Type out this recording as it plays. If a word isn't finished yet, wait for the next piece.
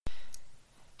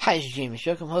Hi, this is Jamie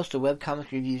Shokum, host of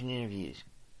Webcomic Reviews and Interviews.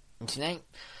 And tonight,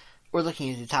 we're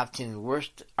looking at the top 10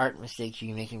 worst art mistakes you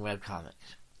can make in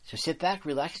webcomics. So sit back,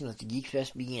 relax, and let the Geek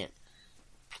Fest begin.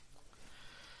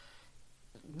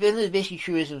 One of the basic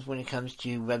truisms when it comes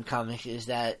to webcomics is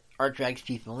that art drags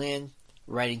people in,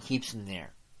 writing keeps them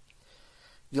there.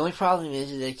 The only problem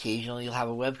is that occasionally you'll have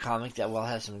a webcomic that will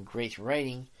have some great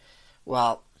writing,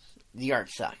 while the art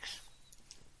sucks.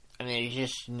 I mean, there's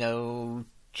just no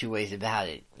two ways about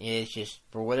it. It's just,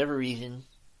 for whatever reason,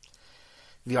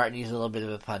 the art needs a little bit of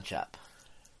a punch-up.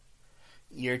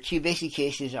 Your two basic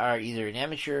cases are either an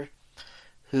amateur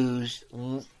who's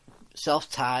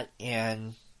self-taught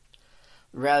and,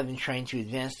 rather than trying to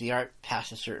advance the art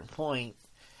past a certain point,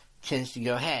 tends to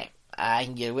go, hey, I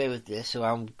can get away with this, so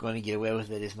I'm going to get away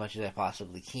with it as much as I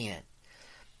possibly can.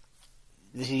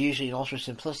 This is usually an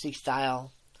ultra-simplistic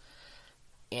style,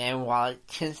 and while it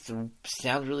tends to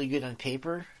sound really good on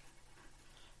paper,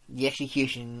 the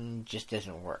execution just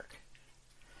doesn't work.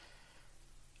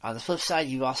 On the flip side,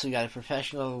 you've also got a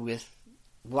professional with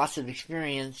lots of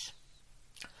experience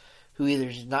who either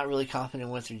is not really confident in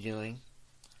what they're doing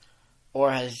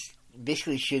or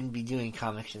basically shouldn't be doing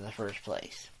comics in the first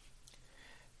place.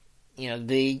 You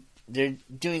know, they're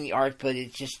doing the art, but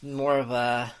it's just more of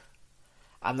a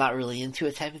I'm not really into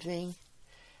it type of thing.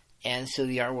 And so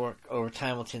the artwork over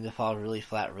time will tend to fall really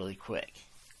flat really quick.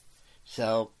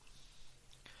 So,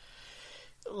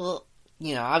 well,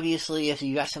 you know, obviously if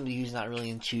you got somebody who's not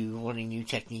really into learning new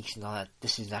techniques and all that,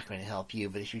 this is not going to help you.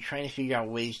 But if you're trying to figure out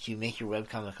ways to make your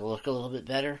webcomic look a little bit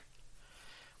better,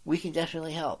 we can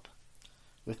definitely help.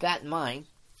 With that in mind,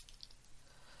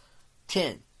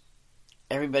 10.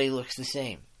 Everybody looks the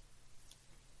same.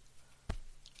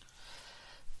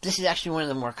 This is actually one of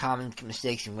the more common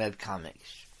mistakes in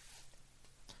webcomics.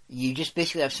 You just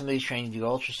basically have somebody who's trying to do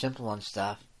ultra simple on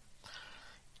stuff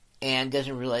and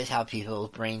doesn't realize how people's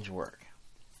brains work.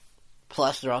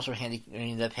 Plus, they're also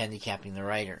end up handicapping the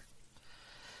writer.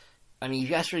 I mean, you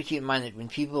got to sort of keep in mind that when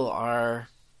people are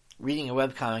reading a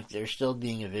webcomic, they're still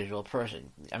being a visual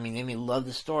person. I mean, they may love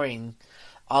the story and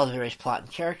all the various plot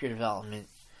and character development,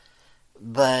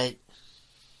 but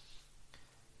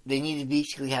they need to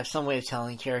basically have some way of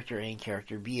telling character A and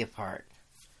character B apart.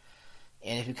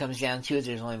 And if it comes down to it,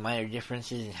 there's only minor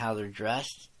differences in how they're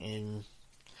dressed and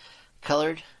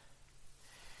colored.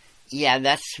 Yeah,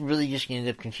 that's really just going to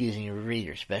end up confusing a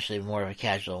reader, especially more of a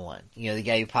casual one. You know, the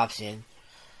guy who pops in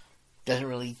doesn't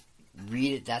really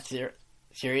read it that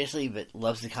seriously, but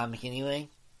loves the comic anyway.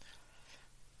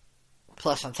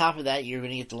 Plus, on top of that, you're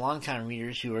going to get the long-time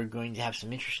readers who are going to have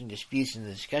some interesting disputes in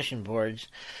the discussion boards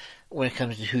when it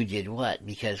comes to who did what,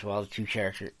 because, well, the two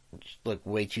characters look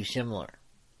way too similar.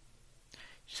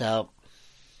 So,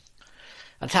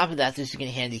 on top of that, this is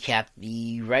going to handicap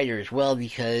the writer as well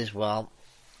because, well,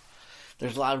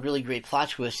 there's a lot of really great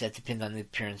plot twists that depend on the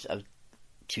appearance of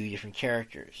two different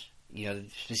characters. You know,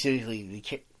 specifically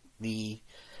the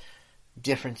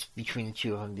difference between the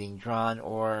two of them being drawn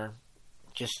or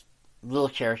just little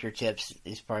character tips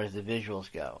as far as the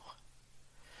visuals go.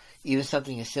 Even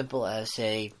something as simple as,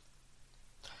 say,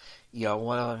 you know,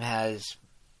 one of them has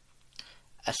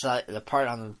the part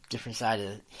on the different side of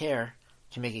the hair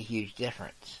can make a huge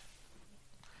difference.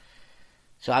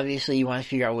 So obviously you want to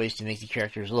figure out ways to make the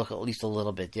characters look at least a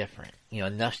little bit different. You know,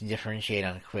 enough to differentiate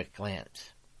on a quick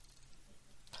glance.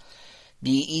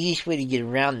 The easiest way to get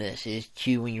around this is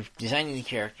to, when you're designing the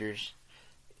characters,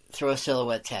 throw a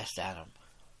silhouette test at them.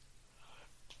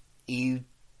 You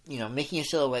know, making a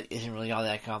silhouette isn't really all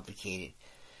that complicated.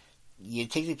 You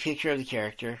take the picture of the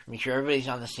character, make sure everybody's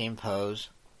on the same pose,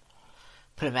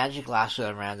 put a magic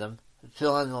lasso around them,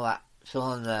 fill in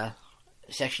the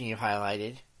section you've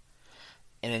highlighted,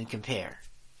 and then compare.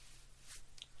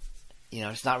 You know,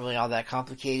 it's not really all that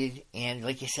complicated, and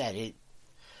like you said, it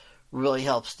really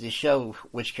helps to show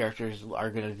which characters are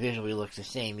going to visually look the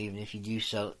same, even if you do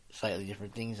slightly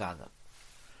different things on them.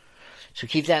 So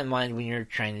keep that in mind when you're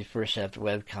trying to first set up the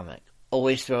webcomic.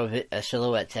 Always throw a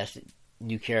silhouette test at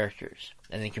new characters,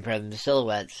 and then compare them to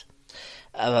silhouettes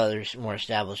of other more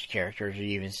established characters or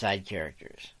even side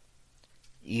characters.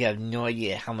 You have no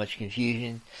idea how much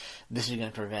confusion this is going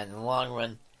to prevent in the long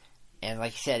run, and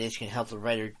like I said, it's going to help the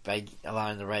writer by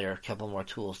allowing the writer a couple more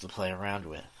tools to play around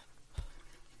with.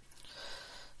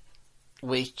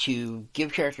 Ways to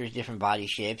give characters different body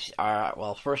shapes are,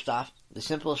 well, first off, the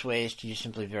simplest way is to just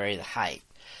simply vary the height.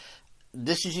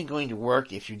 This isn't going to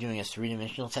work if you're doing a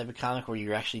three-dimensional type of comic where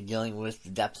you're actually dealing with the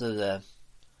depth of the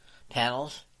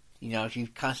panels. You know, if you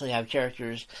constantly have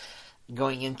characters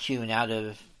going into and out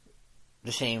of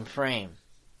the same frame,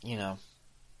 you know,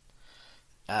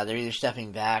 they're either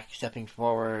stepping back, stepping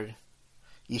forward,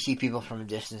 you see people from a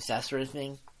distance, that sort of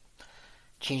thing,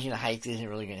 changing the height isn't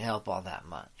really going to help all that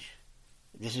much.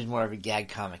 This is more of a gag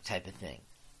comic type of thing.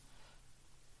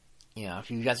 You know, if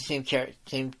you've got the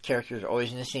same characters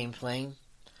always in the same plane,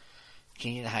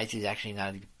 changing the height is actually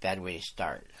not a bad way to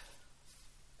start.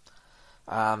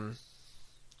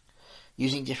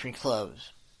 Using different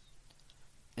clothes.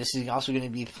 This is also going to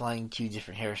be applying to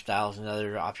different hairstyles and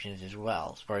other options as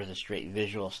well, as far as the straight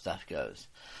visual stuff goes.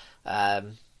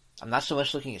 I'm not so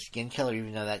much looking at skin color,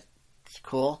 even though that's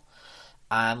cool.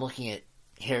 I'm looking at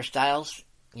hairstyles,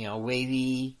 you know,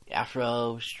 wavy,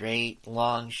 afro, straight,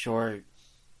 long, short,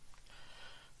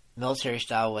 military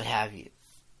style, what have you.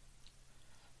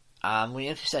 We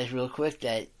emphasize real quick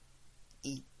that,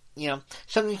 you know,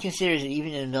 something to consider is that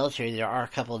even in the military, there are a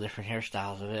couple of different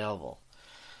hairstyles available.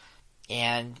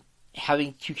 And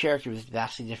having two characters with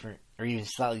vastly different, or even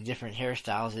slightly different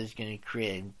hairstyles is going to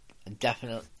create a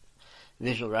definite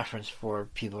visual reference for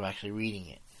people actually reading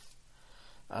it.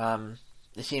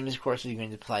 The same, of course, is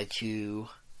going to apply to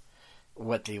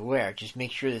what they wear. Just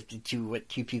make sure that what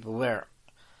two people wear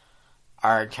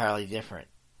are entirely different.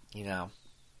 You know,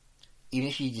 even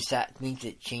if you think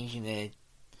that changing the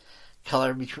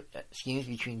color schemes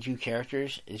between two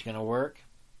characters is going to work,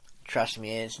 trust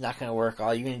me, it's not going to work.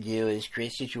 All you're going to do is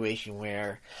create a situation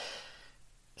where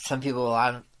some people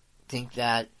will think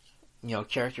that, you know,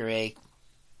 character A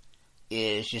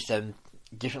is just a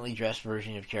differently dressed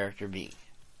version of character B.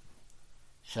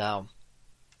 So,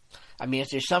 I mean, if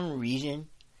there's some reason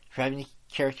for having the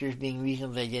characters being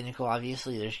reasonably identical,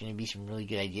 obviously there's going to be some really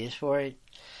good ideas for it.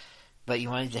 But you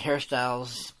wanted the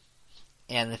hairstyles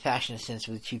and the fashion sense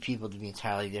of the two people to be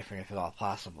entirely different if at all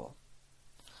possible.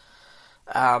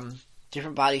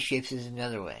 Different body shapes is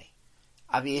another way.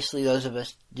 Obviously, those of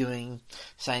us doing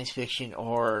science fiction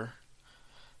or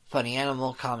funny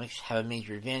animal comics have a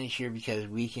major advantage here because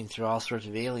we can throw all sorts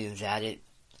of aliens at it.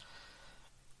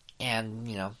 And,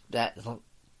 you know, that's going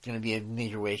to be a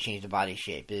major way to change the body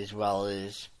shape, as well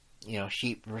as, you know,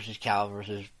 sheep versus cow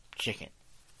versus chicken.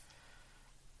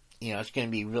 You know, it's going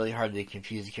to be really hard to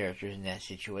confuse the characters in that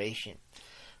situation.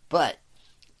 But,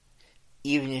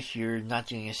 even if you're not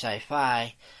doing a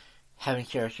sci-fi, having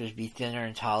characters be thinner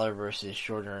and taller versus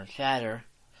shorter and fatter,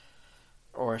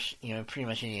 or, you know, pretty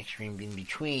much any extreme in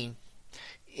between,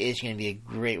 is going to be a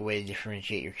great way to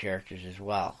differentiate your characters as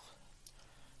well.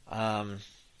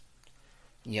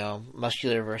 You know,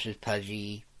 muscular versus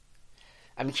pudgy.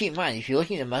 I mean, keep in mind, if you're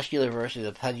looking at a muscular versus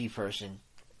a pudgy person,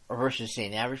 or versus, say,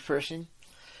 an average person,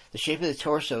 the shape of the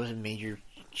torso is a major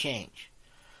change.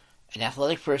 An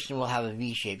athletic person will have a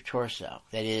V-shaped torso.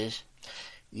 That is,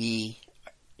 the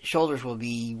shoulders will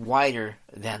be wider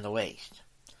than the waist.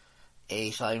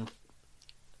 A slightly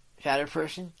fatter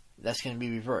person, that's going to be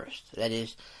reversed. That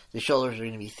is, the shoulders are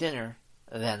going to be thinner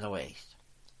than the waist.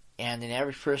 And an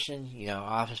average person, you know,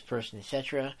 office person,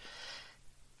 etc.,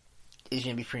 is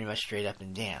going to be pretty much straight up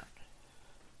and down.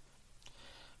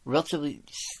 Relatively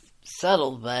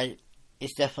subtle, but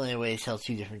it's definitely a way to tell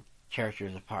two different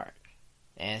characters apart.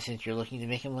 And since you're looking to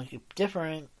make them look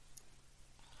different,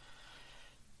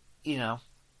 you know,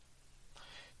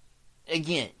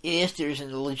 again, if there's a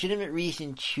legitimate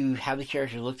reason to have the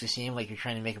characters look the same, like you're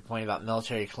trying to make a point about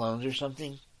military clones or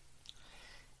something,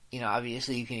 you know,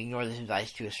 obviously you can ignore this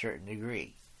advice to a certain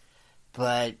degree.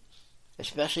 But,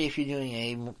 especially if you're doing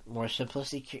a more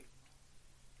simplistic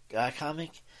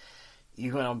comic,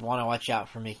 you're going to want to watch out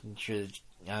for making sure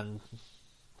that,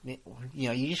 you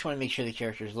know, you just want to make sure the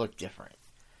characters look different.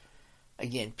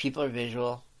 Again, people are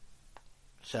visual,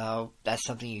 so that's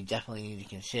something you definitely need to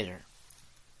consider.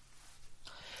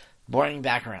 Boring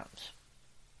backgrounds.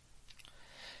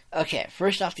 Okay,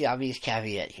 first off, the obvious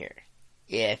caveat here.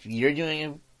 If you're doing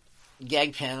a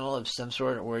gag panel of some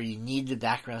sort where you need the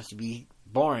backgrounds to be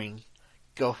boring,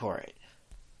 go for it.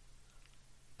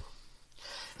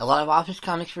 A lot of office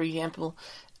comics, for example,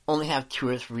 only have 2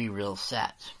 or 3 real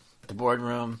sets. The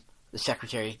boardroom, the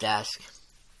secretary's desk,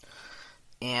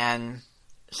 and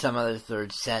some other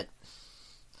third set.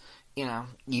 You know,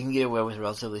 you can get away with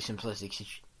relatively simplistic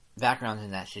backgrounds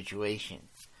in that situation.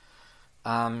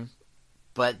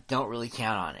 But don't really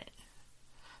count on it.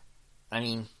 I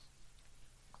mean,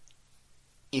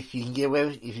 if you can get away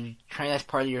with, if you try that's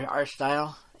part of your art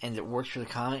style and it works for the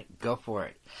comic, go for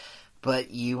it.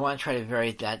 But you want to try to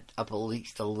vary that up at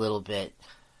least a little bit.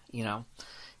 You know,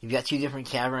 you've got 2 different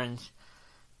caverns.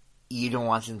 You don't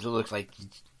want them to look like,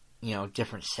 you know,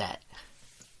 different set.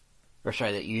 Or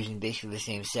sorry, that you're using basically the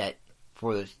same set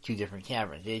for those 2 different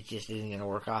caverns. It just isn't going to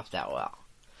work off that well.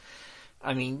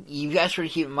 I mean, you guys sort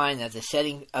of keep in mind that the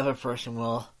setting of a person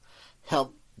will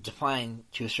help define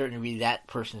to a certain degree that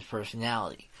person's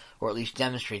personality, or at least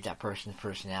demonstrate that person's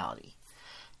personality.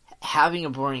 Having a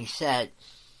boring set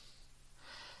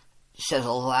says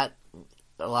a lot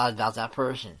about that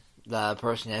person. The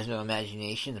person has no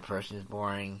imagination, the person is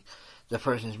boring, the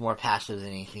person is more passive than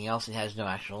anything else and has no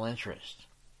actual interest.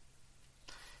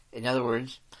 In other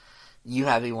words, you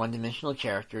have a one-dimensional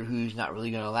character who's not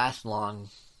really going to last long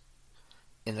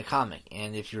in the comic.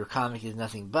 And if your comic is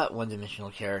nothing but one-dimensional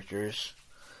characters,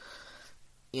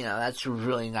 that's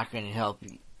really not going to help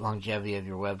the longevity of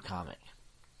your webcomic.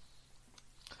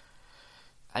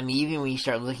 I mean, even when you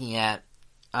start looking at,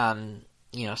 some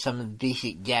of the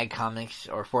basic gag comics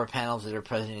or 4 panels that are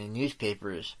present in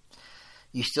newspapers,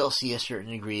 you still see a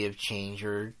certain degree of change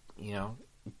or,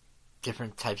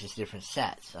 different types of different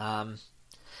sets.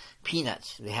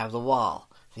 Peanuts, they have the wall,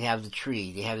 they have the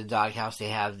tree, they have the doghouse, they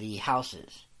have the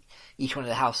houses. Each one of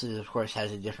the houses, of course,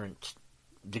 has a different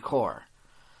decor.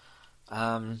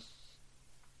 Even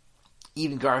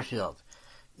Garfield,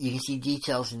 you can see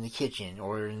details in the kitchen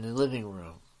or in the living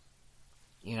room,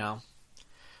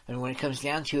 And when it comes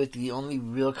down to it, the only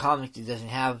real comic that doesn't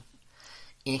have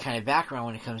any kind of background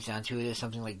when it comes down to it is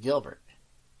something like Dilbert.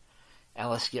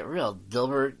 And let's get real,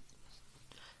 Dilbert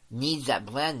needs that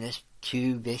blandness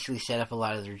to basically set up a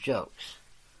lot of their jokes.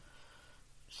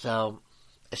 So,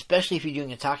 especially if you're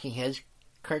doing a Talking Heads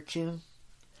cartoon,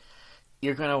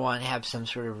 you're going to want to have some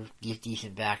sort of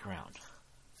decent background.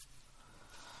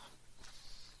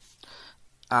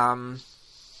 Another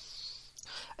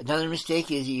mistake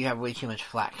is that you have way too much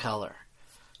flat color.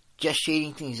 Just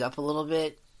shading things up a little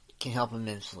bit can help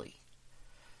immensely.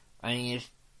 I mean,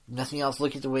 if nothing else,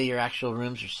 look at the way your actual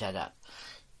rooms are set up.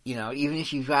 Even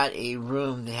if you've got a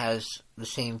room that has the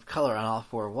same color on all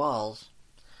 4 walls,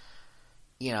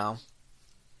 you're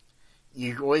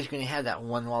always going to have that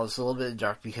one wall that's a little bit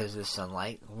dark because of the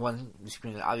sunlight. One is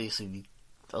going to obviously be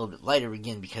a little bit lighter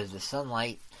again because of the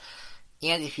sunlight.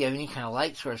 And if you have any kind of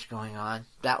light source going on,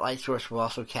 that light source will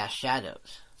also cast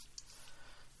shadows.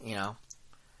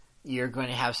 You're going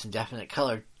to have some definite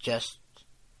color just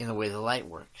in the way the light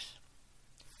works.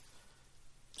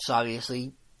 So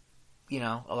obviously,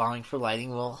 allowing for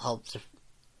lighting will help to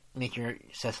make your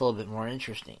sets a little bit more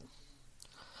interesting.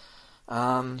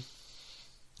 If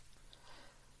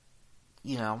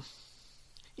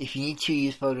you need to,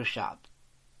 use Photoshop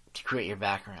to create your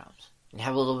backgrounds and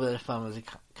have a little bit of fun with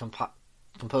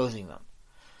composing them.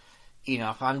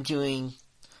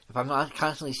 If I'm not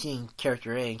constantly seeing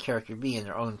character A and character B in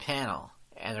their own panel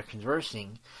and they're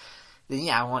conversing, then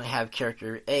I want to have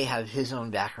character A have his own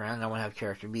background, and I want to have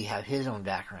character B have his own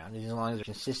background. And as long as they're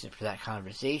consistent for that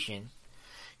conversation,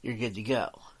 you're good to go.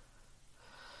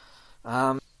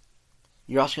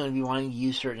 You're also going to be wanting to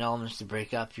use certain elements to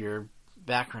break up your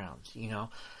backgrounds.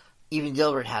 Even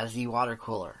Dilbert has the water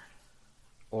cooler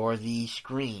or the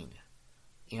screen.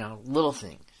 Little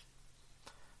things.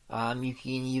 You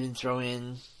can even throw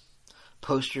in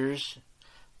posters.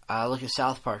 Look at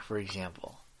South Park, for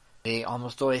example. They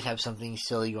almost always have something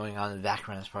silly going on in the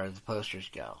background as far as the posters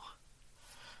go.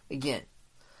 Again,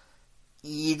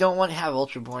 you don't want to have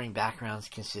ultra boring backgrounds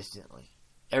consistently.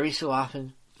 Every so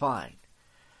often, fine.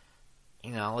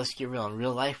 Let's get real. In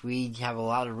real life, we have a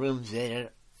lot of rooms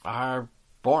that are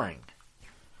boring.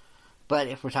 But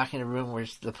if we're talking a room where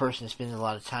the person spends a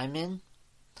lot of time in,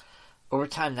 over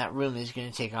time that room is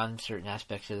going to take on certain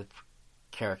aspects of the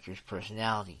character's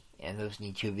personality, and those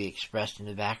need to be expressed in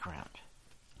the background.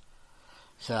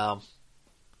 So,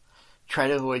 try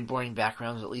to avoid boring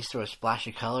backgrounds, at least throw a splash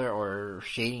of color or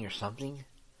shading or something.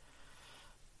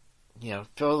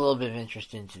 Throw a little bit of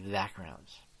interest into the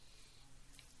backgrounds.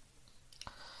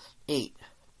 8.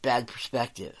 Bad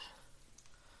perspective.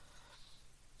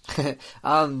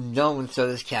 I'm known to throw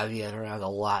this caveat around a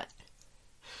lot.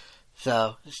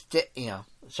 So,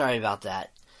 sorry about that.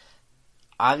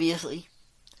 Obviously,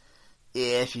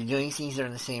 if you're doing things that are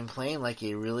in the same plane, like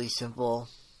a really simple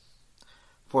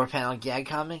 4-panel gag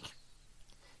comic,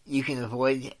 you can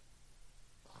avoid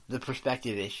the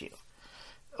perspective issue.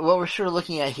 What we're sort of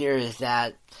looking at here is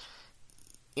that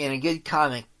in a good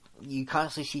comic, you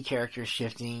constantly see characters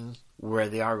shifting where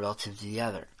they are relative to the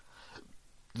other.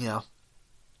 A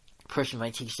person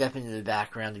might take a step into the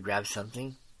background to grab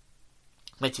something,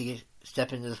 might take a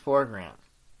step into the foreground.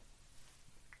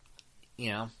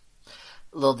 A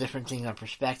little different things on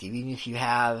perspective. Even if you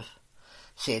have,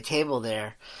 say, a table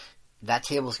there, that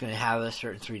table is going to have a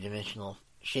certain 3-dimensional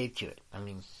shape to it. I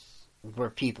mean, we're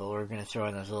people. We're going to throw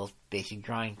in those little basic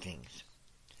drawing things.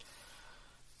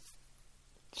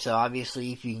 So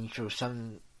obviously, if you can throw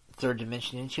some third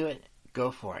dimension into it,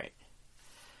 go for it.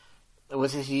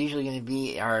 what this is usually going to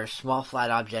be are small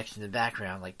flat objects in the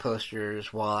background, like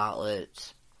posters, wall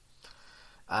outlets,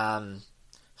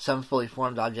 some fully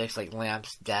formed objects like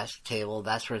lamps, desk, table,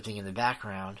 that sort of thing in the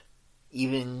background,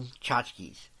 even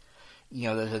tchotchkes.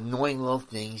 Those annoying little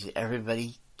things that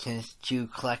everybody tends to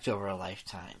collect over a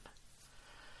lifetime.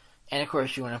 And of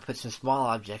course, you want to put some small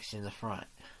objects in the front.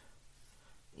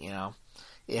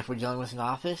 If we're dealing with an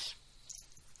office,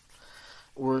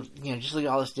 or just look at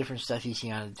all this different stuff you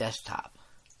see on a desktop.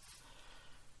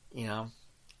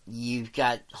 You've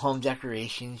got home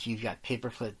decorations, you've got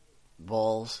paperclip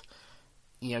bowls,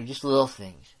 just little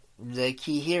things. The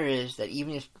key here is that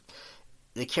even if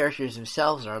the characters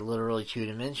themselves are literally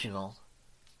two-dimensional,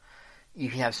 you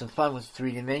can have some fun with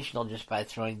three-dimensional just by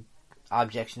throwing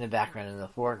objects in the background and the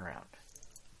foreground.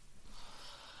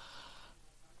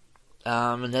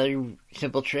 Another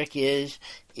simple trick is,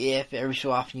 if every so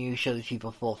often you show the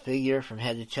people full figure from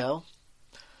head to toe,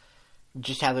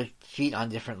 just have their feet on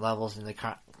different levels in the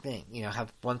thing.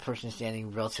 Have one person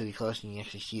standing relatively close and you can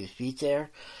actually see the feet there,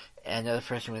 and another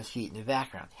person with feet in the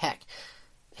background. Heck,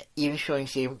 even showing,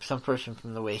 say, some person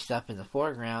from the waist up in the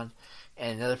foreground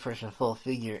and another person full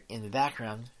figure in the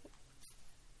background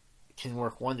can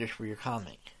work wonders for your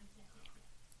comic.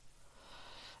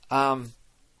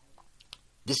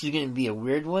 This is going to be a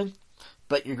weird one,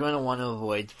 but you're going to want to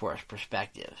avoid forced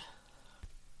perspective.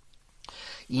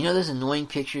 Those annoying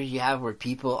pictures you have where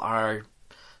people are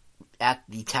at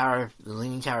the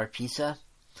Leaning Tower of Pisa,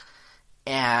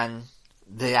 and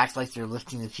they act like they're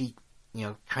lifting the feet,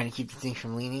 trying to keep the thing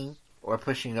from leaning or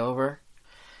pushing it over,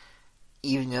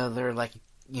 even though they're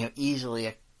easily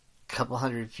a couple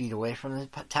hundred feet away from the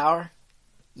tower?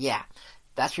 Yeah,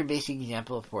 that's your basic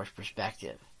example of forced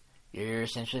perspective. You're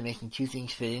essentially making two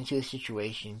things fit into a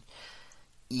situation,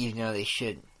 even though they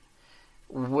shouldn't.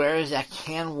 Whereas that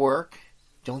can work,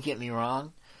 don't get me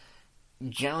wrong,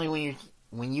 generally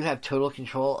when you have total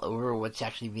control over what's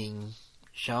actually being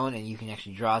shown and you can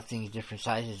actually draw things different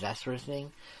sizes, that sort of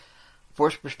thing,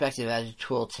 forced perspective as a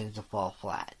tool tends to fall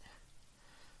flat.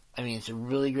 It's a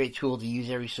really great tool to use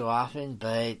every so often,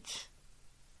 but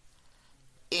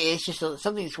it's just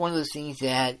something that's one of those things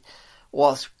that,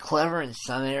 while it's clever in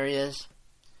some areas,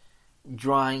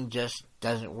 drawing just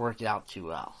doesn't work it out too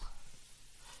well.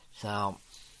 So,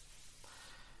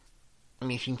 if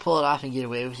you can pull it off and get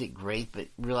away with it, great, but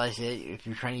realize that if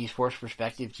you're trying to use forced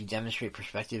perspective to demonstrate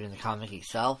perspective in the comic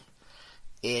itself,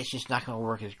 it's just not going to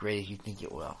work as great as you think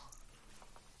it will.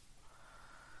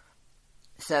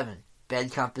 7.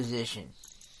 Bad composition.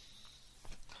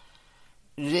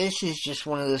 This is just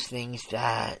one of those things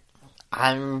that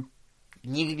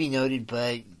need to be noted,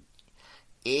 but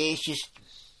it's just,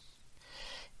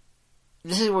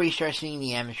 this is where you start seeing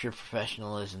the amateur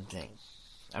professionalism thing.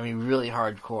 Really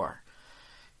hardcore.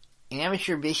 An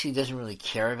amateur basically doesn't really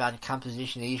care about the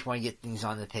composition, they just want to get things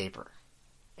on the paper.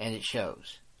 And it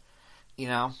shows.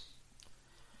 I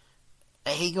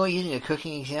hate using a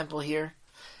cooking example here,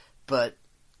 but,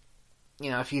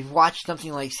 if you've watched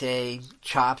something like, say,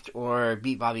 Chopped or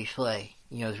Beat Bobby Flay,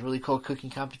 it's a really cool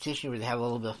cooking competition where they have a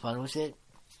little bit of fun with it.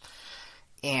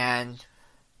 And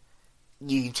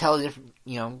you can tell different,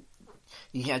 you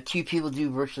can have two people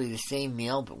do virtually the same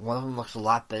meal, but one of them looks a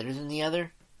lot better than the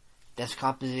other. That's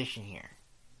composition here.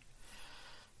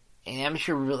 An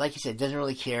amateur, like you said, doesn't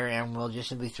really care and will just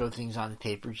simply throw things on the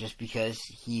paper just because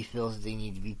he feels they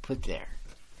need to be put there.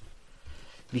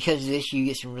 Because of this, you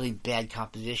get some really bad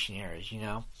composition errors,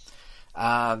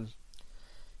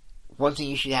 One thing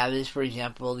you should have is, for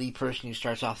example, the person who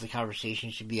starts off the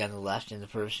conversation should be on the left and the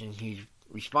person who's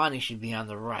responding should be on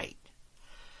the right.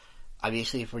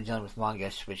 Obviously, if we're dealing with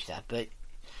manga, switch that, but,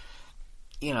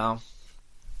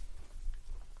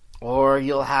 or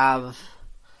you'll have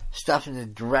stuff in the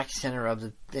direct center of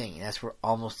the thing, and that's where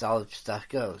almost all the stuff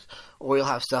goes. Or you'll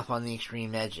have stuff on the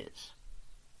extreme edges.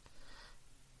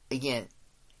 Again,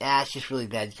 that's just really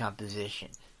bad composition.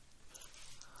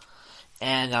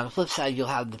 And on the flip side, you'll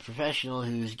have the professional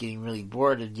who's getting really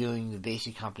bored of doing the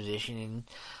basic composition and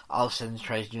all of a sudden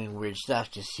tries doing weird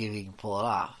stuff just to see if he can pull it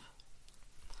off.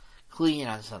 Clue in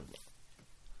on something.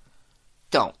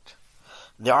 Don't.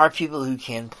 There are people who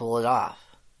can pull it off.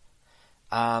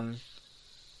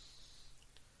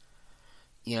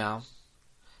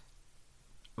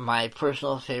 My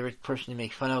personal favorite person to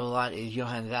make fun of a lot is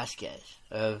Johan Vasquez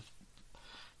of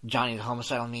Johnny the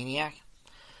Homicidal Maniac,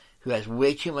 who has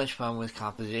way too much fun with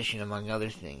composition, among other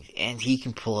things, and he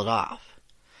can pull it off.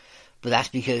 But that's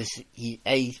because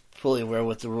he's fully aware of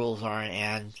what the rules are,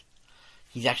 and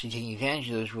he's actually taking advantage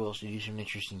of those rules to do some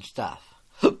interesting stuff.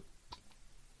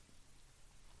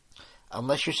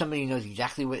 Unless you're somebody who knows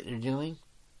exactly what they're doing,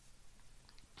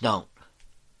 don't.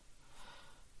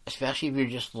 especially if you're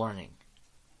just learning.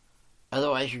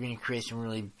 Otherwise, you're going to create some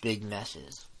really big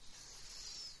messes.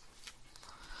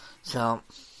 So,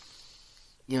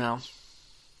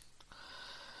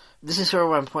 this is sort of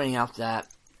what I'm pointing out, that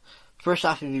first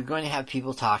off, if you're going to have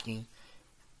people talking,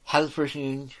 have the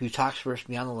person who talks first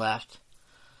be on the left,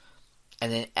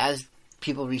 and then as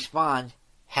people respond,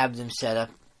 have them set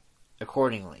up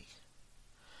accordingly.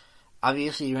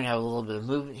 Obviously, you're going to have a little bit of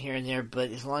movement here and there,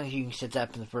 but as long as you can set that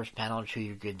up in the first panel or two,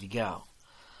 you're good to go.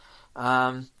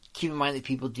 Keep in mind that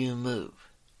people do move.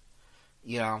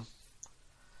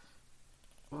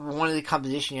 One of the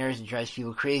composition errors that drives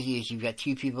people crazy is you've got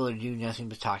two people that do nothing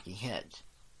but talking heads.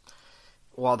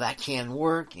 While that can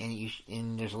work,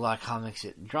 and there's a lot of comics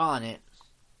that draw on it,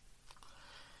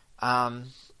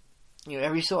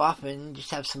 every so often,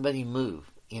 just have somebody move,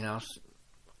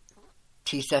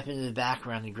 step into the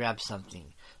background and grab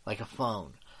something, like a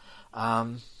phone.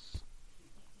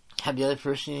 Have the other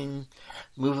person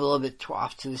move a little bit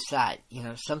off to the side,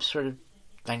 some sort of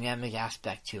dynamic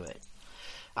aspect to it.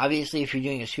 Obviously, if you're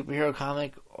doing a superhero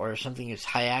comic or something that's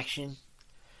high action,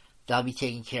 that'll be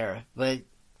taken care of. But,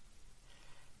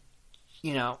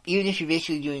 even if you're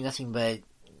basically doing nothing but,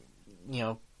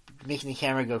 making the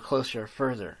camera go closer or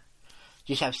further,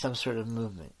 just have some sort of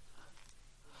movement.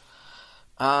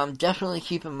 Definitely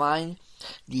keep in mind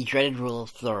the dreaded rule of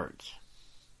thirds.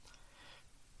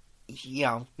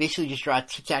 Basically just draw a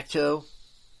tic-tac-toe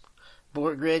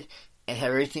board grid and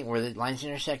have everything where the lines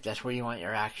intersect. That's where you want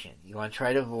your action. You want to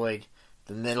try to avoid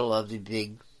the middle of the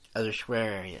big other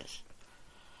square areas.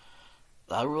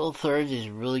 The rule of thirds is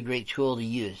a really great tool to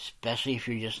use, especially if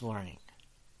you're just learning.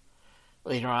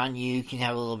 Later on, you can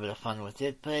have a little bit of fun with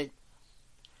it, but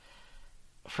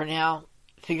for now,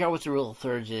 figure out what the rule of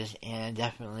thirds is and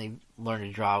definitely learn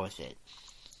to draw with it.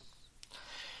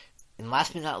 And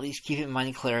last but not least, keep in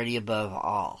mind clarity above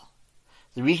all.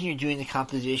 The reason you're doing the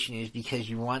composition is because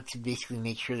you want to basically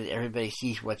make sure that everybody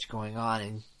sees what's going on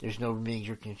and there's no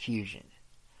major confusion.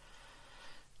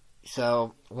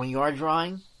 So, when you are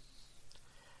drawing,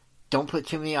 don't put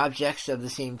too many objects of the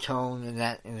same tone and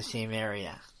that in the same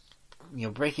area.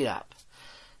 Break it up.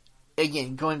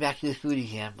 Again, going back to the food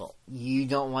example, you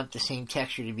don't want the same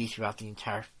texture to be throughout the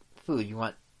entire food. You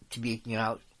want to be,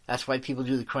 that's why people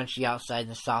do the crunchy outside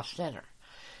and the soft center.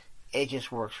 It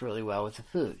just works really well with the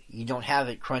food. You don't have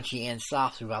it crunchy and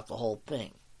soft throughout the whole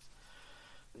thing.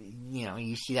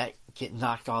 You see that get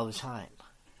knocked all the time.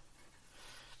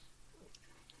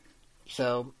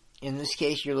 So, in this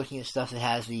case, you're looking at stuff that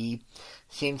has the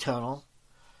same tonal.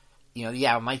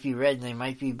 It might be red and they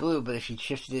might be blue, but if you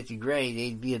shifted it to gray,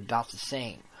 they'd be about the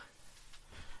same.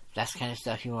 That's the kind of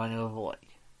stuff you want to avoid.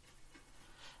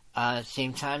 At the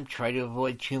same time, try to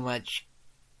avoid too much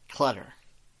clutter.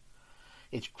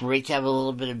 It's great to have a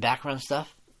little bit of background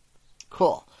stuff.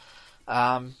 Cool.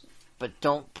 But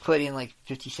don't put in like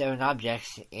 57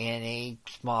 objects in a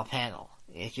small panel.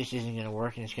 It just isn't going to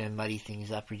work, and it's going to muddy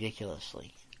things up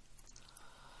ridiculously.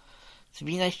 So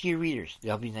be nice to your readers.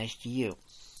 They'll be nice to you.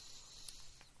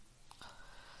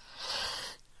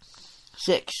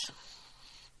 6.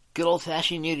 Good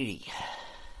old-fashioned nudity.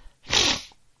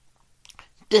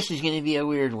 This is going to be a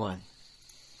weird one.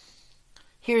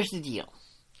 Here's the deal.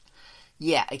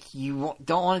 Yeah, you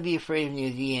don't want to be afraid of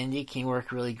nudity, and it can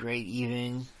work really great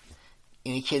even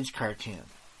in a kid's cartoon.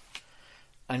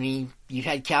 I mean, you've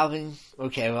had Calvin.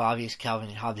 Okay, well, obviously Calvin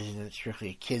and Hobbes isn't strictly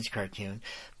a kid's cartoon,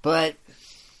 but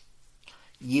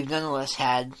you've nonetheless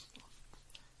had,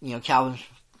 Calvin,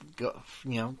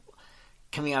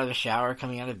 coming out of the shower,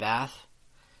 coming out of the bath.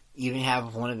 You even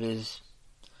have one of his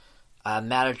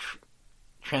matter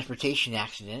transportation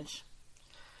accidents,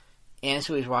 and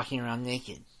so he's walking around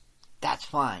naked. That's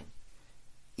fine.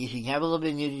 If you can have a little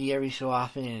bit of nudity every so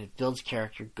often and it builds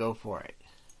character, go for it.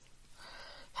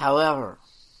 However,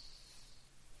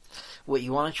 what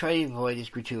you want to try to avoid is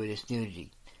gratuitous nudity.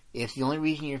 If the only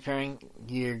reason you're going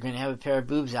to have a pair of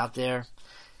boobs out there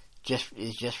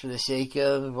is just for the sake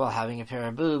of, having a pair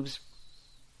of boobs,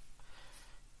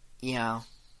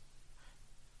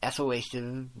 that's a waste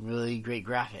of really great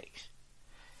graphics.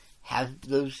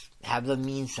 Have them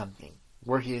mean something.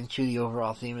 Work it into the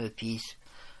overall theme of the piece.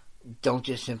 Don't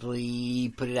just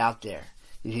simply put it out there.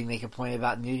 If you make a point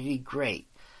about nudity, great.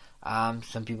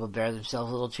 Some people bear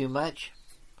themselves a little too much.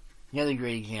 Another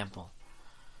great example.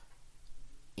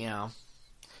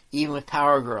 Even with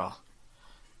Power Girl.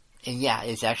 And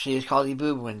it's called the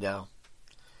boob window.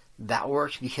 That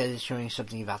works because it's showing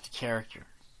something about the character.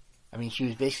 I mean, she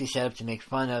was basically set up to make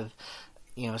fun of,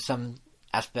 some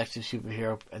aspects of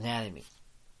superhero anatomy.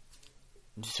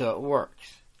 So it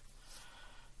works.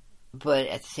 But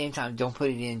at the same time, don't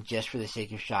put it in just for the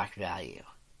sake of shock value.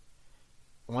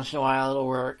 Once in a while it'll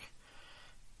work.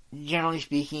 Generally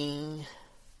speaking,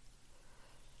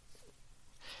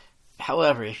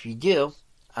 however, if you do,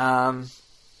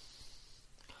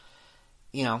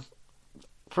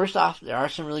 first off, there are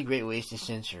some really great ways to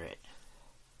censor it.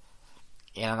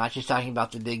 And I'm not just talking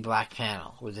about the big black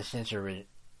panel with the censor written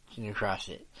across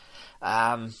it.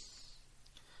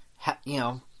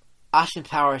 Austin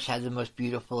Powers had the most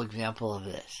beautiful example of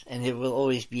this, and it will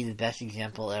always be the best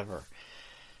example ever.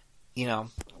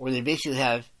 Where they basically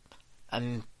have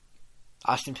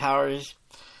Austin Powers,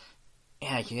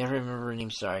 and I can never remember her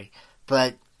name, sorry,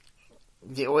 but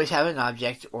they always have an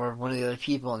object or one of the other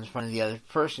people in front of the other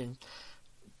person,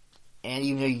 and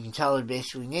even though you can tell they're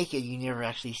basically naked, you never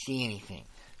actually see anything.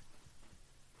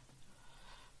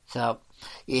 So,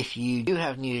 if you do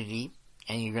have nudity,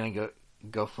 and you're going to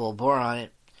go full bore on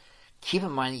it, keep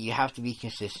in mind that you have to be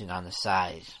consistent on the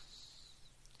size.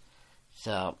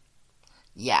 So,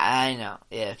 yeah, I know.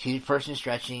 If you're person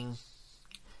stretching,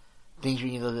 things are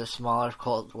going to be a little bit smaller.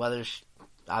 Cold weather,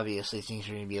 obviously, things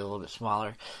are going to be a little bit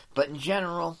smaller. But in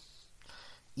general,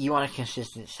 you want a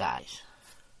consistent size.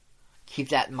 Keep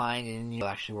that in mind, and you'll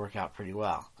actually work out pretty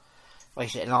well. Like I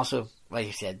said, and also, like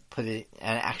I said, put an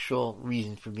actual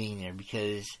reason for being there,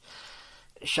 because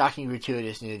shocking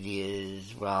gratuitous nudity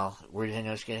is, well, weird as I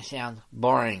know it's going to sound,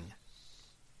 boring.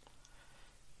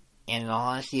 And in all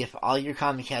honesty, if all your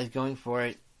comic has going for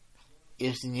it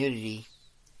is the nudity,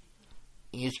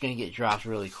 it's going to get dropped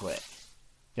really quick,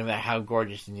 no matter how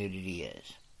gorgeous the nudity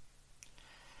is.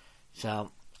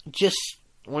 So, just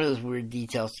one of those weird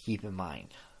details to keep in mind.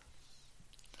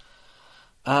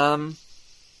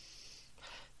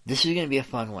 This is going to be a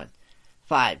fun one.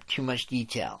 5, too much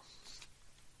detail.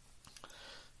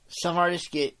 Some artists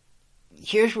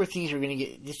here's where things are going to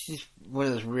get, this is one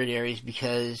of those weird areas,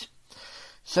 because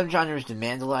some genres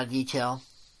demand a lot of detail,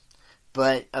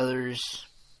 but others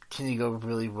tend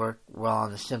to work well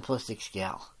on the simplistic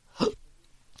scale.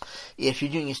 If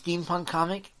you're doing a steampunk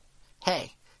comic,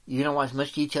 hey, you're going to want as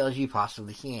much detail as you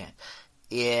possibly can.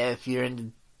 If you're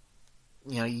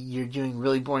you're doing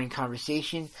really boring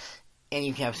conversation, and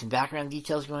you can have some background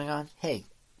details going on, hey,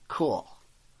 cool.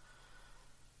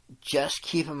 Just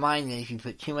keep in mind that if you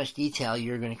put too much detail,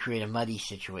 you're going to create a muddy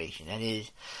situation. That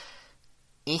is,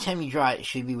 anytime you draw it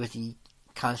should be with the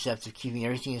concept of keeping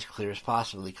everything as clear as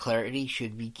possible. The clarity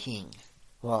should be king.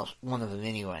 Well, one of them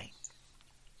anyway.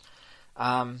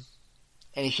 And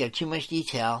if you have too much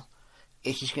detail,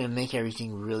 it's just going to make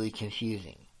everything really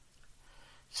confusing.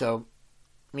 So,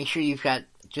 make sure you've got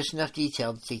just enough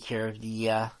detail to take care of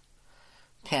the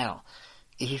panel.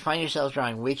 If you find yourself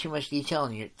drawing way too much detail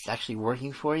and it's actually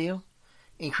working for you,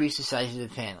 increase the size of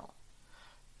the panel.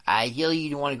 Ideally, you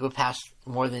don't want to go past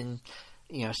more than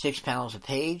 6 panels a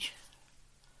page,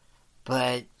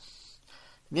 but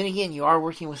then again, you are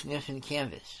working with an infinite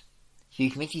canvas, so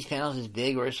you can make these panels as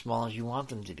big or as small as you want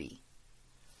them to be.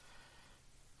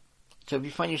 So if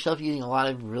you find yourself using a lot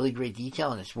of really great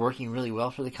detail and it's working really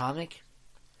well for the comic,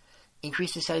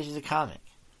 increase the size of the comic.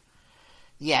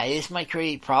 Yeah, this might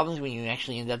create problems when you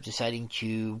actually end up deciding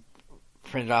to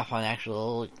print it off on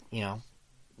actual,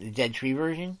 the Dead Tree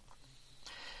version.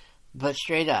 But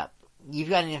straight up, you've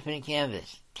got an infinite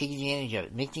canvas. Take advantage of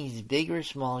it. Make things as big or as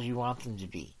small as you want them to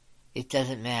be. It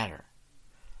doesn't matter.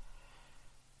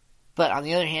 But on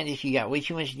the other hand, if you got way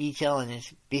too much detail and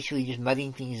it's basically just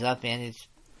muddying things up and it's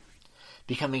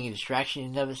becoming a distraction in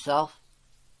and of itself,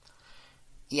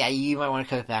 yeah, you might want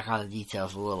to cut back on the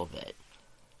details a little bit.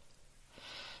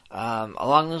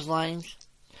 Along those lines,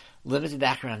 limit the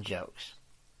background jokes,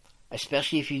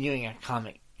 especially if you're doing a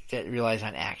comic that relies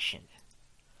on action.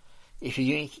 If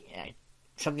you're doing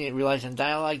something that relies on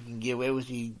dialogue, you can get away with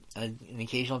an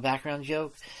occasional background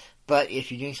joke. But if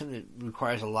you're doing something that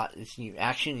requires a lot, it's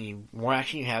action, and the more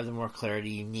action you have, the more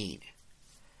clarity you need.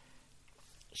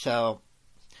 So,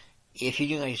 if you're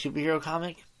doing like a superhero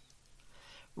comic,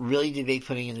 really debate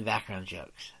putting in the background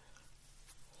jokes.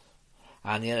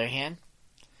 On the other hand,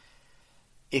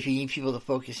 if you need people to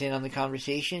focus in on the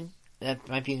conversation, that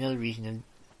might be another reason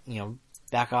to,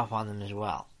 back off on them as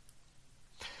well.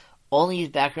 Only use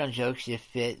background jokes if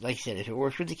it, like I said, if it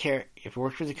works for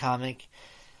the comic,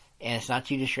 and it's not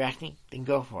too distracting, then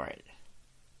go for it.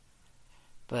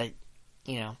 But,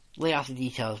 lay off the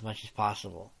detail as much as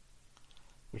possible.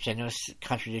 Which I know is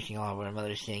contradicting a lot of what my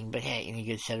mother's saying, but hey, any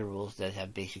good set of rules does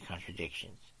have basic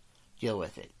contradictions. Deal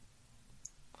with it.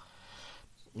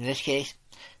 In this case,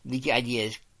 the idea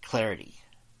is clarity.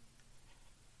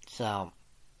 So,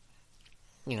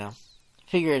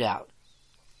 figure it out.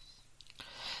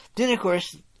 Then, of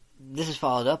course, this is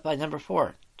followed up by number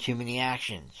 4, too many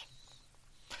actions.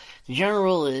 The general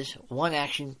rule is one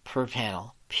action per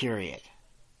panel, period.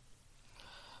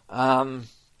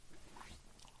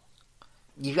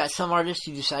 You've got some artists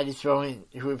who decide to throw in,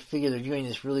 who figure they're doing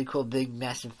this really cool, big,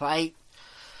 massive fight,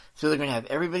 so they're going to have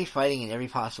everybody fighting in every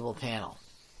possible panel.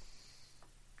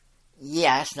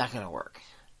 Yeah, that's not going to work.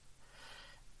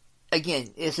 Again,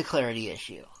 it's a clarity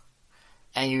issue.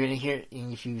 And you're going to hear,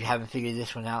 if you haven't figured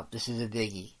this one out, this is a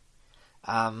biggie.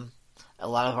 A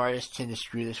lot of artists tend to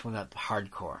screw this one up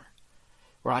hardcore.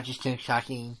 We're not just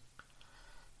talking,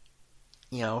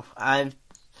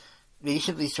 they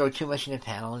simply throw too much in a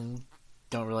panel and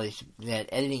don't realize that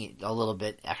editing it a little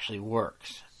bit actually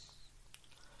works.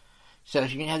 So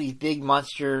if you're going to have these big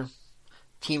monster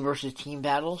team versus team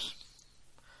battles,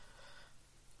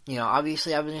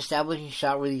 obviously I've been establishing a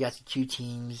shot where you got the two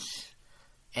teams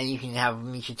and you can have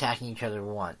them each attacking each other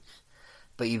once.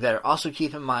 But you better also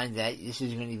keep in mind that this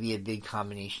is going to be a big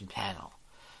combination panel.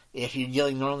 If you're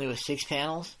dealing normally with 6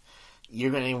 panels,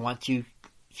 you're going to want to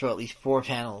throw at least 4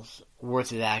 panels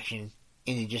worth of action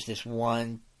into just this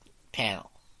one panel.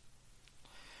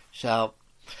 So,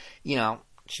 to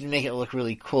make it look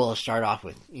really cool to start off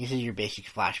with, this is your basic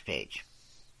splash page.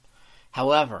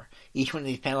 However, each one of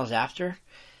these panels after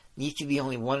needs to be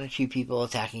only 1 or 2 people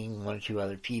attacking 1 or 2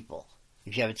 other people.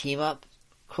 If you have a team up,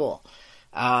 cool.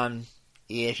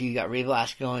 If you got Ray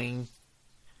Blast going,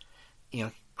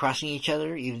 crossing each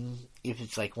other, even if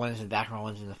it's like one's in the background,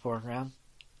 one's in the foreground,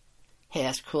 hey,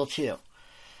 that's cool too.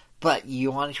 But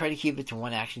you want to try to keep it to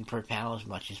 1 action per panel as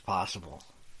much as possible.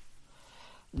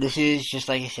 This is, just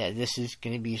like I said, this is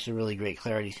going to be a really great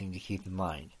clarity thing to keep in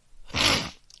mind.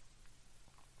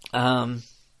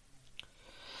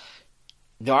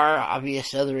 There are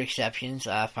obvious other exceptions.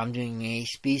 If I'm doing a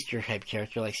speedster type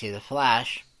character, like say the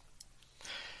Flash,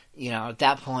 at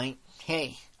that point,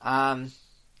 hey, one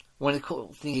of the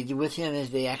cool things they did with him is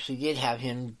they actually did have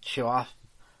him show off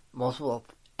multiple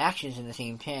actions in the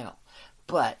same panel.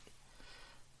 But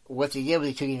what they did was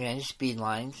they took advantage of speed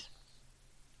lines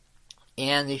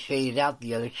and they faded out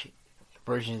the other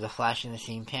version of the Flash in the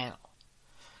same panel.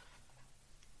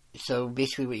 So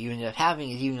basically what you ended up having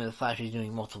is, even though the Flash was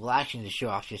doing multiple actions to show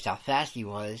off just how fast he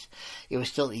was, it was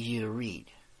still easy to read.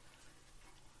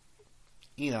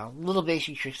 Little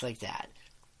basic tricks like that.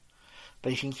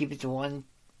 But if you can keep it to 1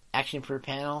 action per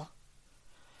panel,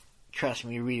 trust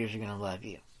me, your readers are going to love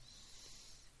you.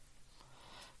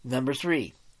 Number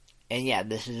 3. And yeah,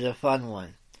 this is a fun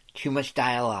one. Too much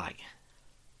dialogue.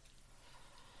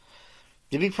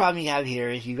 The big problem you have here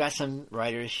is you've got some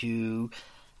writers who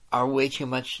are way too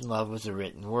much in love with the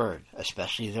written word,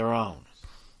 especially their own.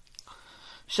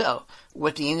 So,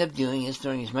 what they end up doing is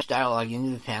throwing as much dialogue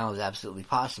into the panel as absolutely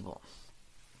possible.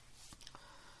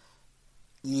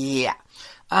 Yeah.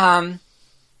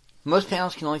 Most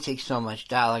panels can only take so much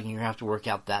dialogue, and you have to work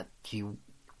out that to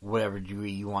whatever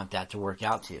degree you want that to work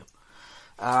out to.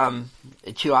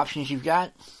 The 2 options you've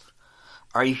got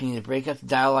are you can either break up the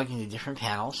dialogue into different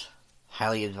panels,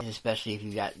 highly advised, especially if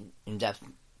you've got in-depth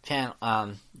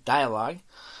dialogue,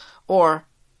 or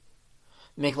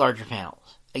make larger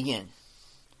panels. Again,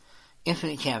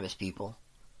 infinite canvas, people.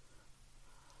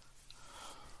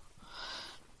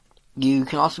 You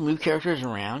can also move characters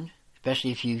around,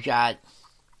 especially if you've got,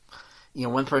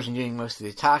 one person doing most of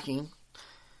the talking,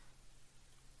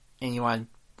 and you want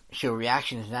to show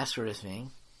reactions and that sort of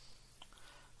thing.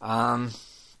 Did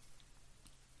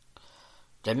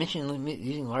I mention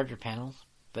using larger panels?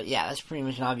 But yeah, that's pretty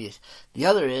much obvious. The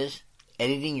other is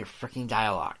editing your freaking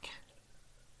dialogue.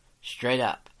 Straight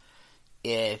up.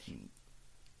 If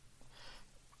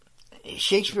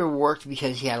Shakespeare worked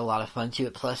because he had a lot of fun to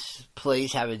it, plus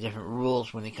plays have a different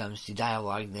rules when it comes to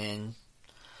dialogue than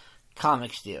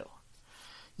comics do.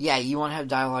 Yeah, you want to have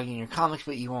dialogue in your comics,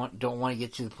 but you don't want to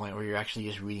get to the point where you're actually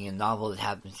just reading a novel that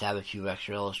happens to have a few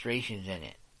extra illustrations in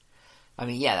it. I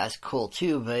mean, yeah, that's cool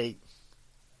too, but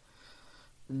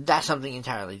that's something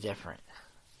entirely different.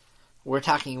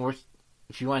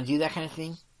 If you want to do that kind of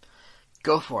thing,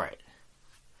 go for it.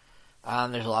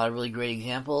 There's a lot of really great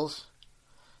examples.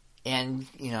 And,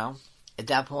 at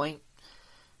that point,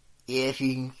 if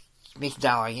you can make the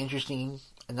dialogue interesting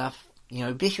enough,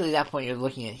 basically at that point you're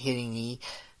looking at hitting the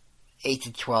 8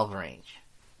 to 12 range.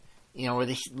 Where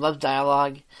they love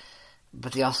dialogue,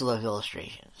 but they also love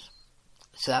illustrations.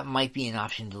 So that might be an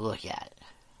option to look at.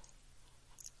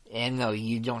 And no,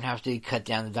 you don't have to cut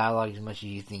down the dialogue as much as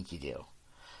you think you do.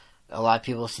 A lot of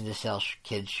people seem to sell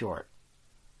kids short.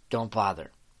 Don't bother.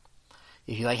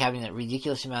 If you like having that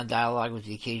ridiculous amount of dialogue with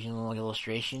the occasional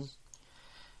illustration,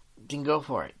 then go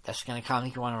for it. That's the kind of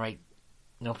comic you want to write,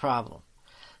 no problem.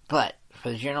 But, for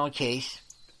the general case,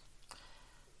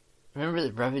 remember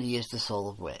that brevity is the soul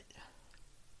of wit.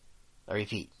 I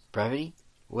repeat, brevity,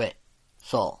 wit,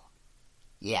 soul.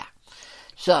 Yeah.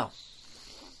 So,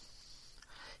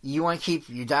 you want to keep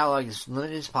your dialogue as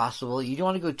limited as possible. You don't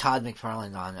want to go Todd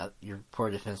McFarlane on your poor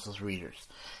defenseless readers.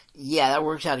 Yeah, that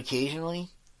works out occasionally,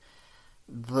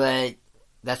 but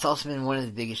that's also been one of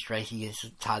the biggest strikes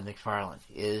against Todd McFarlane,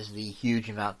 is the huge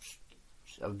amounts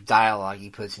of dialogue he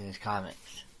puts in his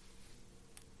comics.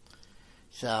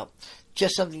 So,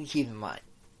 just something to keep in mind.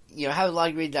 Have a lot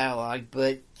of great dialogue,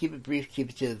 but keep it brief, keep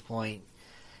it to the point.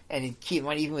 And keep in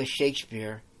mind, even with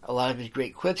Shakespeare, a lot of his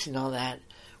great quips and all that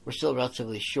were still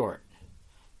relatively short.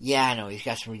 Yeah, I know, he's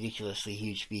got some ridiculously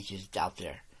huge speeches out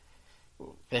there.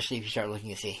 Especially if you start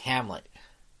looking at, say, Hamlet.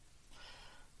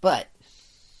 But,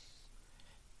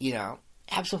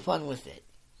 have some fun with it.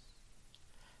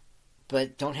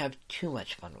 But don't have too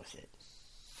much fun with it.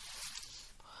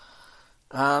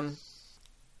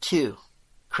 2.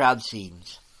 Crowd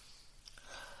scenes.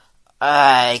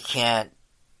 I can't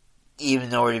even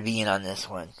know where to begin on this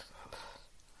one.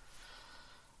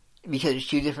 Because there's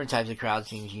 2 different types of crowd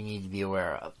scenes you need to be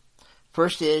aware of.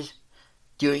 First is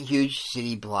doing huge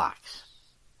city blocks,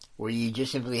 where you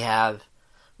just simply have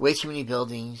way too many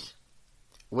buildings,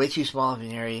 way too small of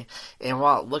an area, and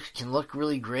while it can look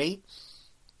really great,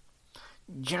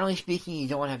 generally speaking, you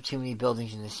don't want to have too many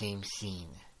buildings in the same scene.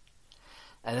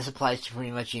 And this applies to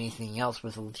pretty much anything else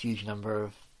with a huge number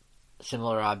of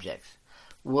similar objects.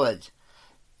 Woods.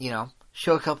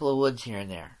 Show a couple of woods here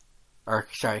and there. Or,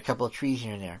 sorry, a couple of trees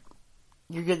here and there.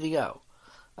 You're good to go.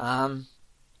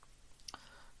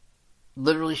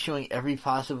 Literally showing every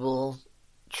possible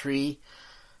tree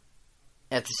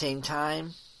at the same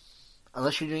time,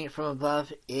 unless you're doing it from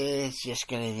above, it's just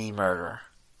going to be murder.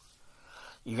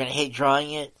 You're going to hate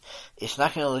drawing it. It's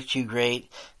not going to look too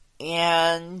great.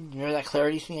 And, that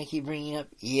clarity thing I keep bringing up?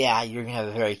 Yeah, you're going to have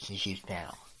a very confused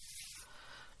panel.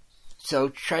 So,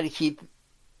 try to keep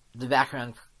the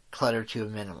background clutter to a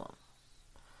minimum.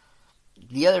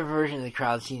 The other version of the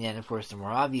crowd scene, and of course the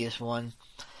more obvious one,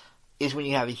 is when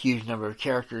you have a huge number of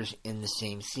characters in the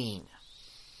same scene.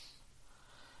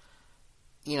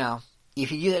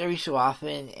 If you do that every so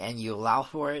often and you allow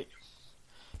for it,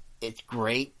 it's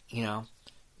great. You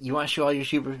want to show all your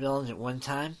supervillains at one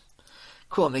time?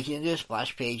 Cool, make it into a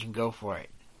splash page and go for it.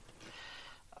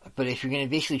 But if you're going to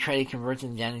basically try to convert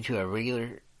them down into a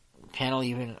regular panel,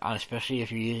 especially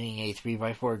if you're using a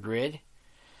 3x4 grid,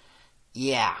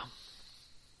 yeah.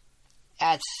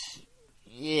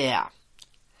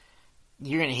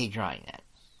 You're going to hate drawing that.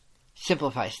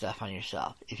 Simplify stuff on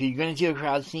yourself. If you're going to do a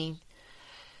crowd scene,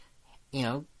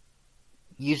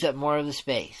 use up more of the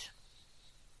space.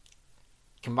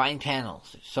 Combine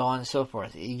panels, so on and so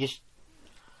forth. You just,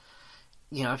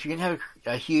 if you're going to have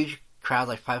a huge crowd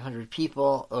like 500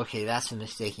 people, okay, that's a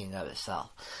mistake in and of itself.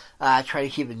 Try to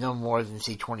keep it no more than,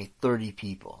 say, 20, 30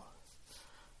 people.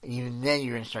 And even then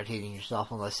you're going to start hating yourself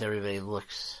unless everybody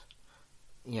looks,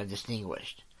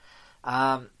 distinguished.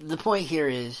 The point here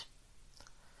is,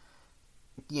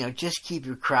 just keep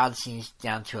your crowd scenes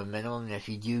down to a minimum, and if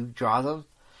you do draw them,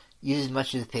 use as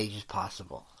much of the page as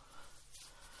possible.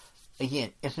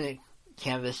 Again, infinite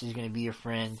canvas is going to be your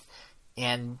friend,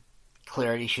 and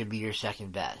clarity should be your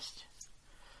second best.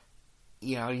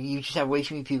 You just have way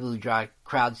too many people who draw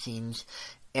crowd scenes,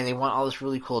 and they want all this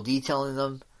really cool detail in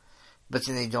them, but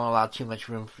then they don't allow too much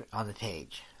room on the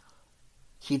page.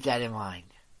 Keep that in mind.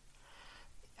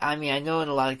 I know in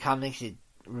a lot of comics it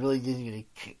really doesn't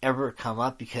ever come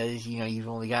up because, you've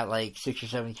only got like 6 or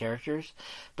 7 characters.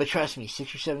 But trust me,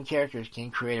 6 or 7 characters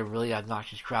can create a really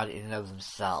obnoxious crowd in and of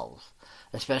themselves.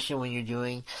 Especially when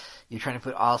you're trying to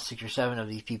put all 6 or 7 of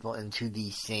these people into the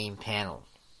same panel.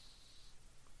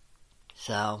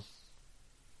 So,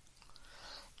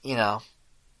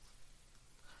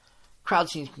 crowd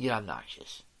scenes can get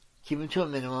obnoxious. Keep them to a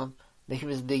minimum. Make them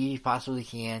as big as you possibly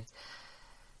can.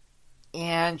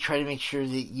 And try to make sure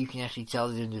that you can actually tell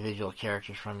the individual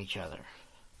characters from each other.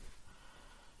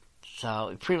 So,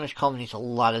 it pretty much culminates a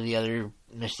lot of the other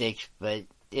mistakes, but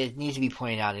it needs to be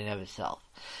pointed out in and of itself.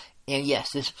 And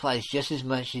yes, this applies just as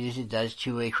much as it does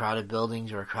to a crowd of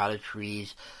buildings or a crowd of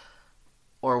trees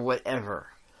or whatever.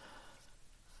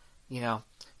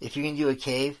 If you're going to do a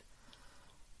cave,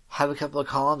 have a couple of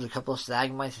columns, a couple of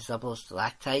stalagmites, a couple of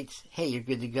stalactites. Hey, you're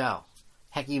good to go.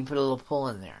 Heck, you can put a little pool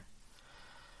in there.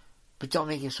 But don't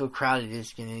make it so crowded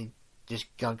it's going to just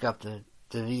gunk up the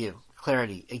view.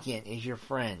 Clarity, again, is your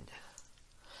friend.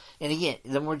 And again,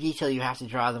 the more detail you have to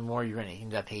draw, the more you're going to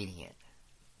end up hating it.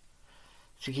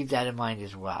 So keep that in mind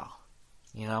as well.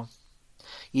 You don't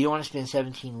want to spend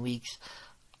 17 weeks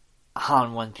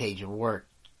on one page of work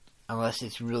unless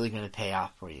it's really going to pay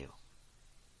off for you.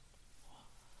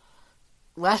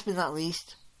 last but not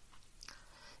least,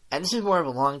 and this is more of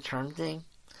a long-term thing,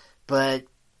 but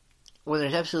when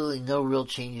there's absolutely no real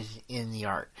changes in the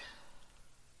art.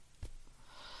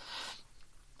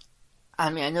 I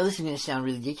mean, I know this is going to sound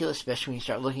ridiculous, especially when you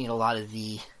start looking at a lot of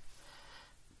the,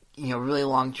 really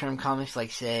long-term comics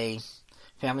like, say,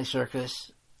 Family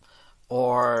Circus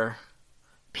or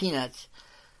Peanuts,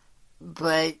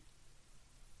 but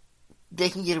they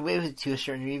can get away with it to a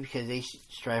certain degree because they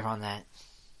strive on that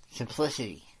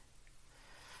simplicity.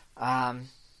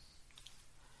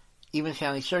 Even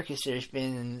Family Circus, there's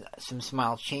been some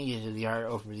mild changes of the art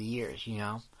over the years,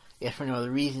 If for no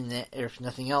other reason, or if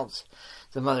nothing else,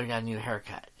 the mother got a new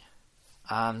haircut.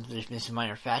 There's been some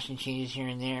minor fashion changes here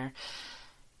and there.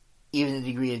 Even the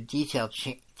degree of detail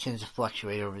tends to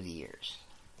fluctuate over the years.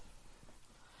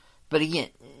 But again,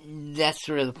 that's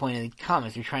sort of the point of the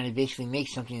comics. They're trying to basically make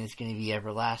something that's going to be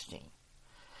everlasting.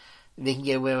 They can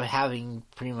get away with having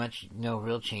pretty much no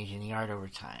real change in the art over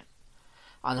time.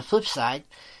 On the flip side,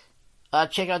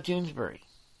 check out Doonesbury.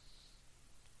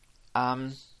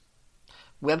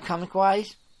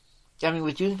 Webcomic-wise,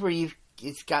 with Doonesbury,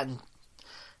 it's gotten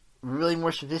really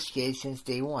more sophisticated since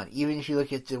day one. Even if you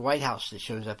look at the White House that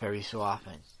shows up every so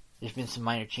often, there's been some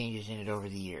minor changes in it over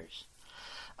the years.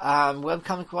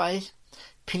 Webcomic-wise,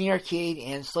 Penny Arcade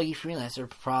and Sluggy Freelance are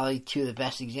probably two of the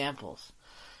best examples,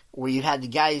 where you've had the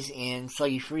guys in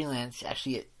Sluggy Freelance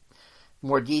actually get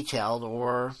more detailed,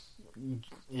 or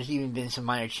there's even been some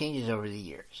minor changes over the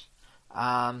years.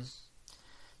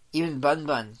 Even Bun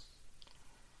Bun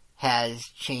has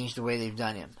changed the way they've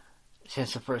done him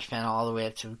since the first panel all the way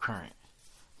up to current.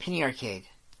 Penny Arcade,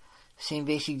 same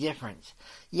basic difference.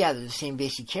 Yeah, they're the same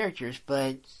basic characters,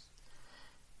 but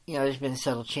there's been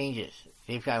subtle changes.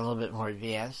 They've got a little bit more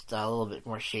advanced, a little bit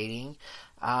more shading,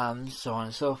 so on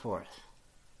and so forth.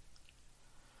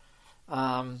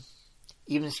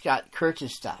 Even Scott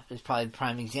Kurtz's stuff is probably the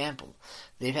prime example.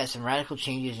 They've had some radical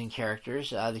changes in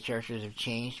characters. The characters have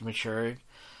changed, matured.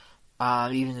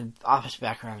 Even the office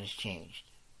background has changed.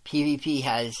 PvP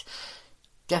has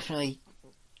definitely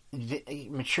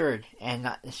matured, and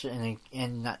not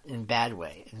in a bad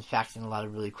way. In fact, in a lot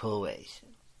of really cool ways.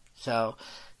 So,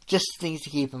 just things to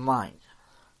keep in mind.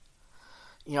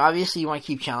 Obviously you want to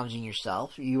keep challenging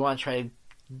yourself. You want to try to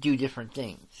do different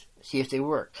things. See if they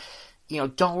work.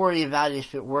 Don't worry about it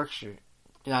if it works or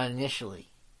not initially.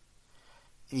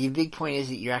 The big point is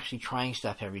that you're actually trying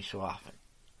stuff every so often.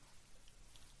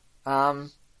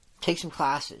 Take some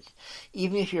classes.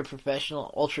 Even if you're a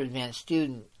professional, ultra-advanced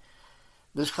student,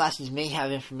 those classes may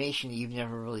have information that you've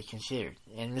never really considered.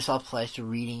 And this all applies to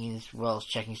reading as well as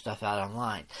checking stuff out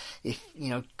online.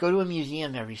 Go to a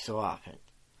museum every so often.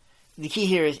 The key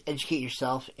here is educate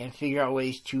yourself and figure out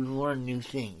ways to learn new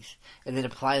things, and then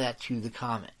apply that to the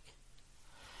comic.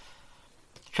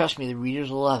 Trust me, the readers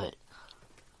will love it.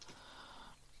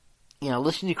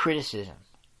 Listen to criticism.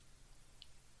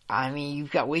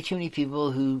 You've got way too many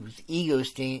people whose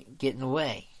egos get in the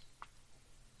way.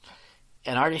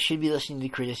 An artist should be listening to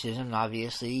criticism, and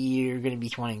obviously you're going to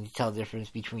be wanting to tell the difference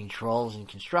between trolls and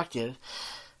constructive.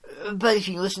 But if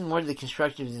you listen more to the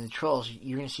constructive than the trolls,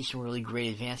 you're going to see some really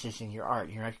great advances in your art.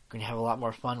 You're going to have a lot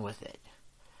more fun with it.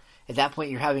 At that point,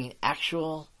 you're having an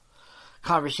actual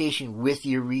conversation with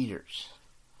your readers.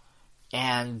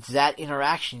 And that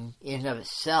interaction in and of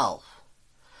itself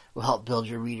will help build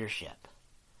your readership.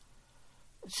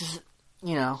 It's just,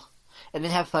 and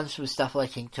then have fun with stuff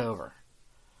like Inktober.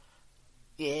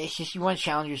 It's just you want to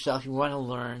challenge yourself, you want to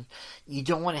learn. You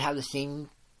don't want to have the same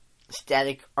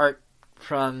static art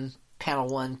from panel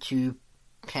 1 to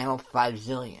panel 5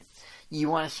 zillion. You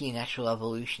want to see an actual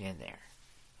evolution in there.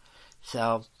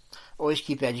 So, always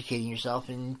keep educating yourself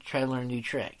and try to learn new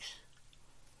tricks.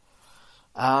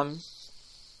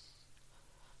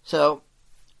 So,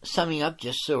 summing up,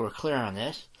 just so we're clear on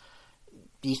this,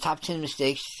 these top 10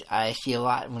 mistakes I see a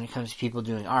lot when it comes to people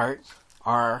doing art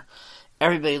are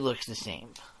everybody looks the same.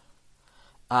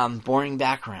 Boring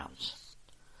backgrounds.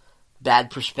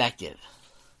 Bad perspective.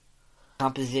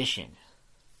 Composition.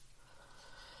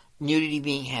 Nudity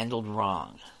being handled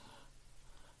wrong.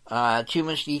 Too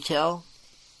much detail.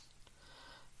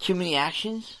 Too many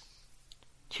actions.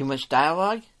 Too much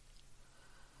dialogue.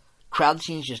 Crowd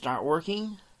scenes just aren't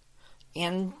working.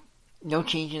 And no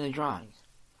change in the drawing.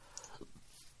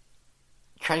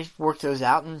 Try to work those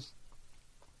out and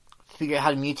figure out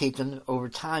how to mutate them over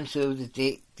time so that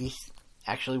these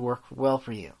actually work well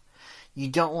for you. You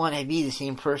don't want to be the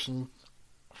same person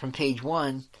from page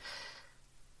 1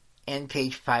 and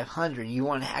page 500. You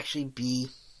want to actually be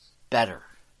better.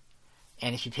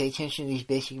 And if you pay attention to these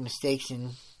basic mistakes in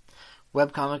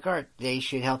webcomic art, they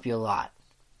should help you a lot.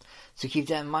 So keep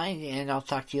that in mind, and I'll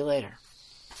talk to you later.